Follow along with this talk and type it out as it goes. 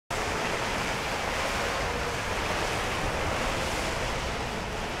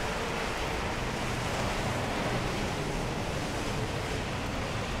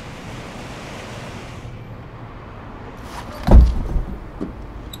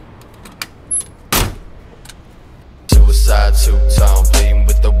got two-tone, bleeding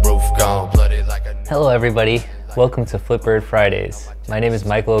with the roof gone, bloody like a... Hello everybody, welcome to Flipbird Fridays. My name is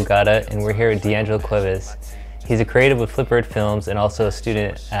Michael Ogata and we're here with Diangelo Cuevas. He's a creative with Flipbird Films and also a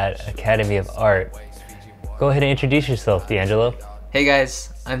student at Academy of Art. Go ahead and introduce yourself, Diangelo. Hey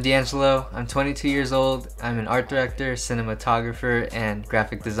guys, I'm Diangelo. I'm 22 years old. I'm an art director, cinematographer, and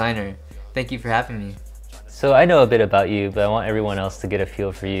graphic designer. Thank you for having me. So I know a bit about you, but I want everyone else to get a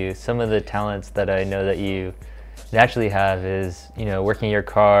feel for you. Some of the talents that I know that you naturally have is, working your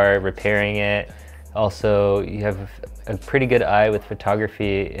car, repairing it. Also, you have a pretty good eye with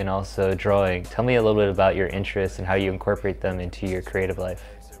photography and also drawing. Tell me a little bit about your interests and how you incorporate them into your creative life.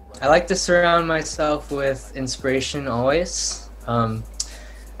 I like to surround myself with inspiration always. I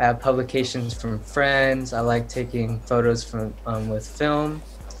have publications from friends. I like taking photos from with film.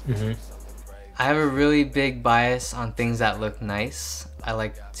 I have a really big bias on things that look nice. I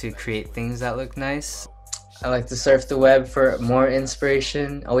like to create things that look nice. I like to surf the web for more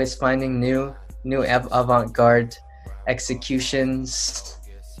inspiration, always finding new avant-garde executions.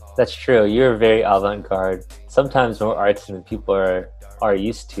 That's true. You're very avant-garde. Sometimes more arts than people are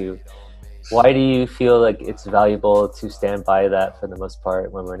used to. Why do you feel like it's valuable to stand by that for the most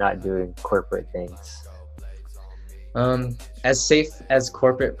part when we're not doing corporate things? As safe as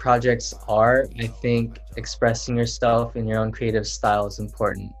corporate projects are, I think expressing yourself in your own creative style is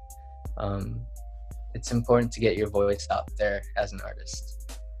important. It's important to get your voice out there as an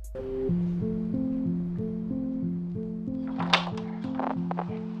artist.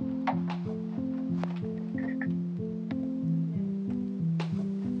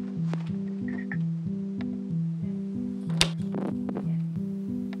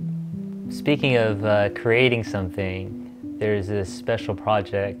 Speaking of creating something, there's this special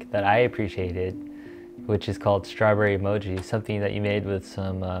project that I appreciated, which is called Strawberry Emoji, something that you made with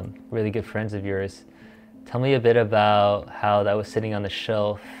some really good friends of yours. Tell me a bit about how that was sitting on the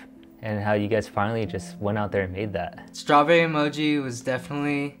shelf and how you guys finally just went out there and made that. Strawberry Emoji was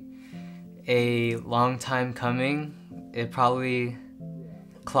definitely a long time coming. It probably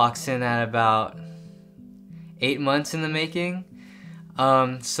clocks in at about 8 months in the making.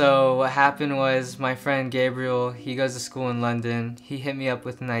 So what happened was my friend Gabriel, he goes to school in London. He hit me up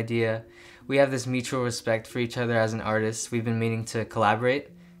with an idea. We have this mutual respect for each other as an artist. We've been meaning to collaborate,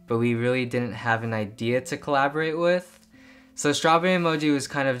 but we really didn't have an idea to collaborate with. So Strawberry Emoji was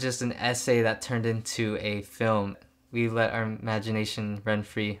kind of just an essay that turned into a film. We let our imagination run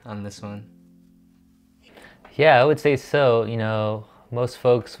free on this one. Yeah, I would say so. Most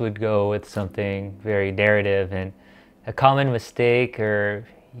folks would go with something very narrative, and a common mistake or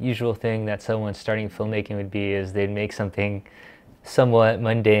usual thing that someone starting filmmaking would be is they'd make something somewhat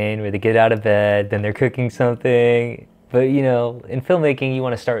mundane where they get out of bed, then they're cooking something. But in filmmaking, you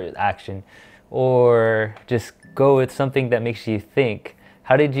want to start with action or just go with something that makes you think.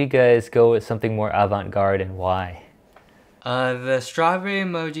 How did you guys go with something more avant-garde and why? The Strawberry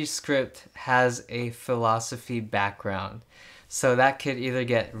Emoji script has a philosophy background. So that could either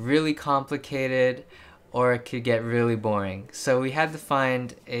get really complicated or it could get really boring. So we had to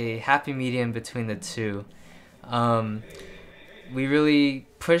find a happy medium between the two. We really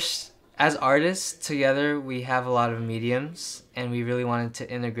pushed, as artists together, we have a lot of mediums, and we really wanted to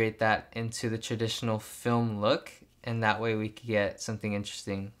integrate that into the traditional film look, and that way we could get something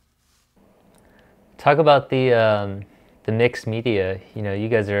interesting. Talk about the mixed media. You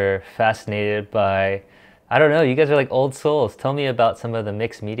guys are fascinated by, I don't know, you guys are like old souls. Tell me about some of the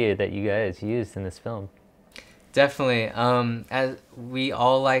mixed media that you guys used in this film. Definitely. As we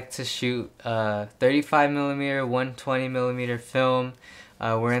all like to shoot 35mm, 120mm film.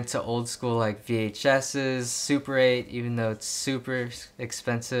 We're into old school like VHSs, Super 8, even though it's super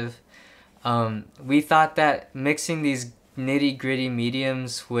expensive. We thought that mixing these nitty-gritty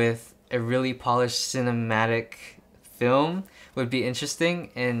mediums with a really polished cinematic film would be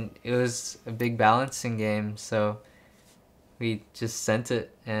interesting, and it was a big balancing game, so we just sent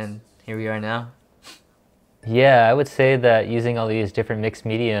it, and here we are now. Yeah, I would say that using all these different mixed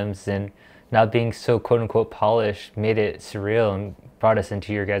mediums and not being so quote-unquote polished made it surreal and brought us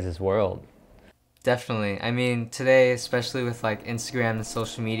into your guys' world. Definitely. I mean, today, especially with like Instagram and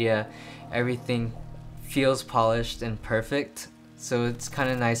social media, everything feels polished and perfect. So it's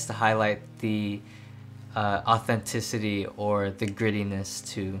kind of nice to highlight the authenticity or the grittiness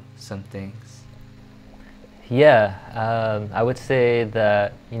to some things. Yeah, I would say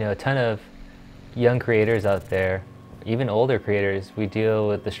that, a ton of young creators out there, even older creators, we deal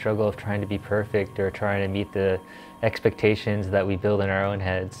with the struggle of trying to be perfect or trying to meet the expectations that we build in our own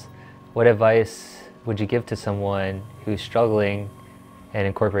heads. What advice would you give to someone who's struggling and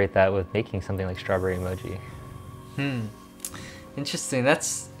incorporate that with making something like Strawberry Emoji? Interesting.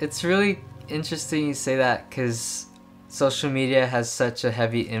 It's really interesting you say that because social media has such a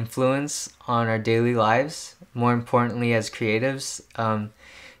heavy influence on our daily lives. More importantly, as creatives,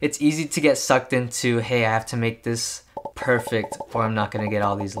 it's easy to get sucked into, hey, I have to make this perfect or I'm not gonna get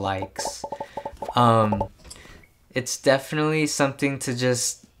all these likes. Um, it's definitely something to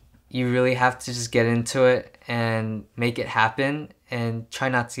just you really have to just get into it and make it happen and try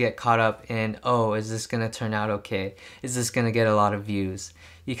not to get caught up in, oh, is this gonna turn out okay, is this gonna get a lot of views.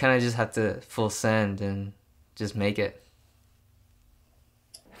 You kind of just have to full send and just make it.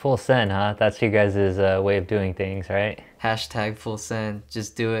 Full send, huh? That's your guys' way of doing things, right? Hashtag full send,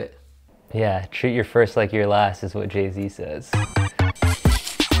 just do it. Yeah, treat your first like your last is what Jay-Z says.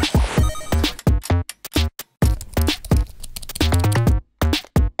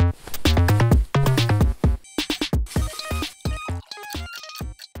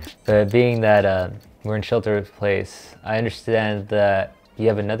 But being that we're in shelter in place, I understand that you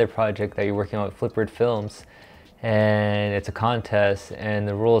have another project that you're working on with Flipboard Films, and it's a contest, and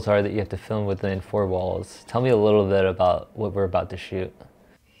the rules are that you have to film within four walls. Tell me a little bit about what we're about to shoot.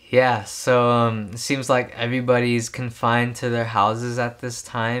 Yeah, so it seems like everybody's confined to their houses at this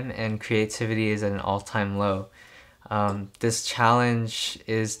time, and creativity is at an all-time low. This challenge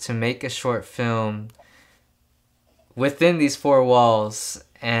is to make a short film within these four walls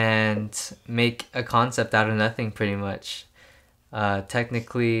and make a concept out of nothing, pretty much.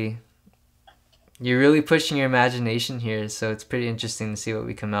 Technically, you're really pushing your imagination here, so it's pretty interesting to see what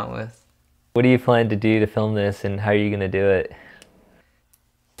we come out with. What do you plan to do to film this, and how are you going to do it?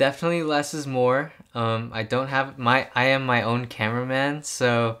 Definitely less is more. I don't have my I am my own cameraman,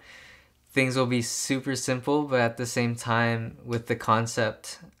 so things will be super simple, but at the same time with the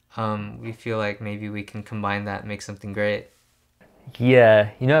concept, we feel like maybe we can combine that and make something great.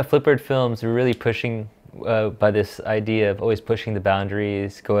 Yeah, you know, at Flipboard Films, we're really pushing by this idea of always pushing the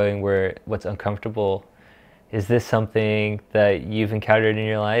boundaries, going where what's uncomfortable. Is this something that you've encountered in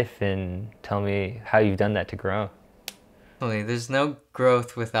your life? And tell me how you've done that to grow. Definitely, there's no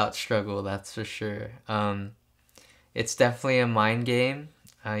growth without struggle, that's for sure. It's definitely a mind game.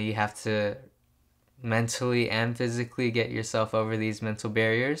 You have to mentally and physically get yourself over these mental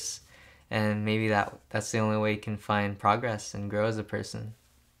barriers, and maybe that's the only way you can find progress and grow as a person.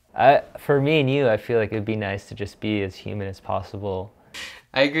 For me and you, I feel like it'd be nice to just be as human as possible.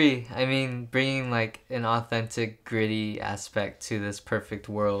 I agree. I mean, bringing like an authentic, gritty aspect to this perfect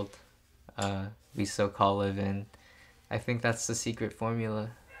world we so-called live in. I think that's the secret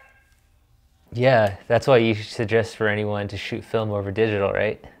formula. Yeah, that's why you suggest for anyone to shoot film over digital,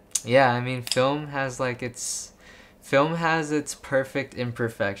 right? Yeah, I mean, film has its perfect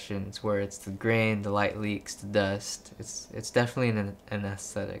imperfections where it's the grain, the light leaks, the dust. It's definitely an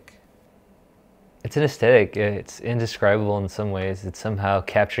aesthetic. It's an aesthetic. It's indescribable in some ways. It's somehow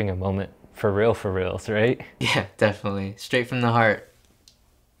capturing a moment for reals, right? Yeah, definitely. Straight from the heart.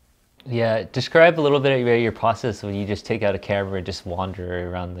 Yeah, describe a little bit about your process when you just take out a camera and just wander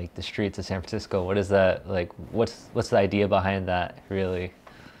around like the streets of San Francisco. What is that like? What's the idea behind that, really?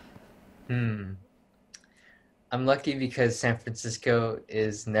 Hmm. I'm lucky because San Francisco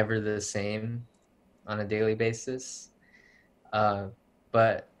is never the same on a daily basis. Uh,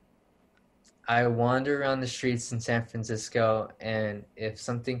 but I wander around the streets in San Francisco, and if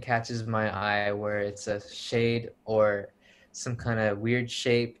something catches my eye where it's a shade or some kind of weird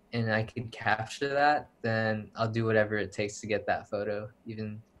shape and I can capture that, then I'll do whatever it takes to get that photo,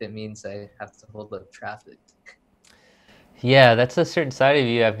 even if it means I have to hold up traffic. Yeah, that's a certain side of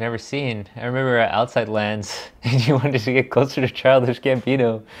you I've never seen. I remember at Outside Lands, and you wanted to get closer to Childish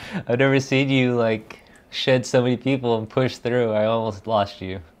Gambino. I've never seen you like shed so many people and push through. I almost lost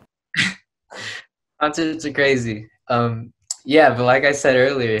you. Concerts are crazy. Yeah, but like I said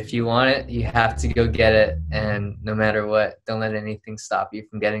earlier, if you want it, you have to go get it, and no matter what, don't let anything stop you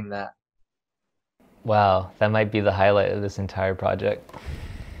from getting that. Wow, that might be the highlight of this entire project.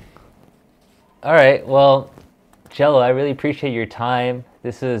 All right, well, Jello, I really appreciate your time.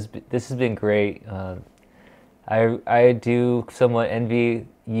 This has been great. I do somewhat envy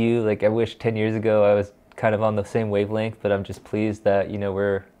you. Like I wish 10 years ago I was kind of on the same wavelength, but I'm just pleased that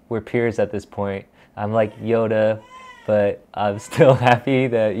we're peers at this point. I'm like Yoda, but I'm still happy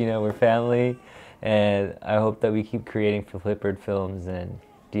that we're family, and I hope that we keep creating for Flipboard Films. And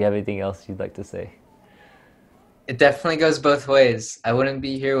do you have anything else you'd like to say? It definitely goes both ways. I wouldn't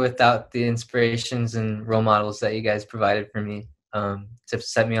be here without the inspirations and role models that you guys provided for me to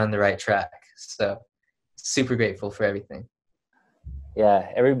set me on the right track. So super grateful for everything.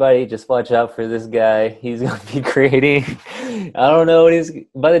 Yeah, everybody just watch out for this guy. He's going to be creating I don't know what he's.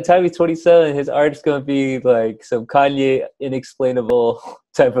 By the time he's 27, his art's gonna be like some Kanye inexplainable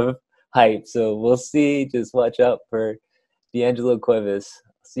type of hype. So we'll see. Just watch out for Diangelo Cuevas.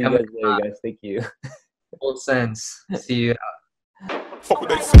 See you guys later, guys. Thank you. Full sense. See you. Fuck what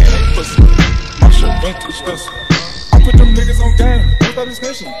they say, pussy. My shit went too expensive. I put them niggas on game. Without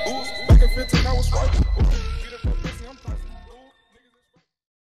discussion. Back at 15, I was swiping.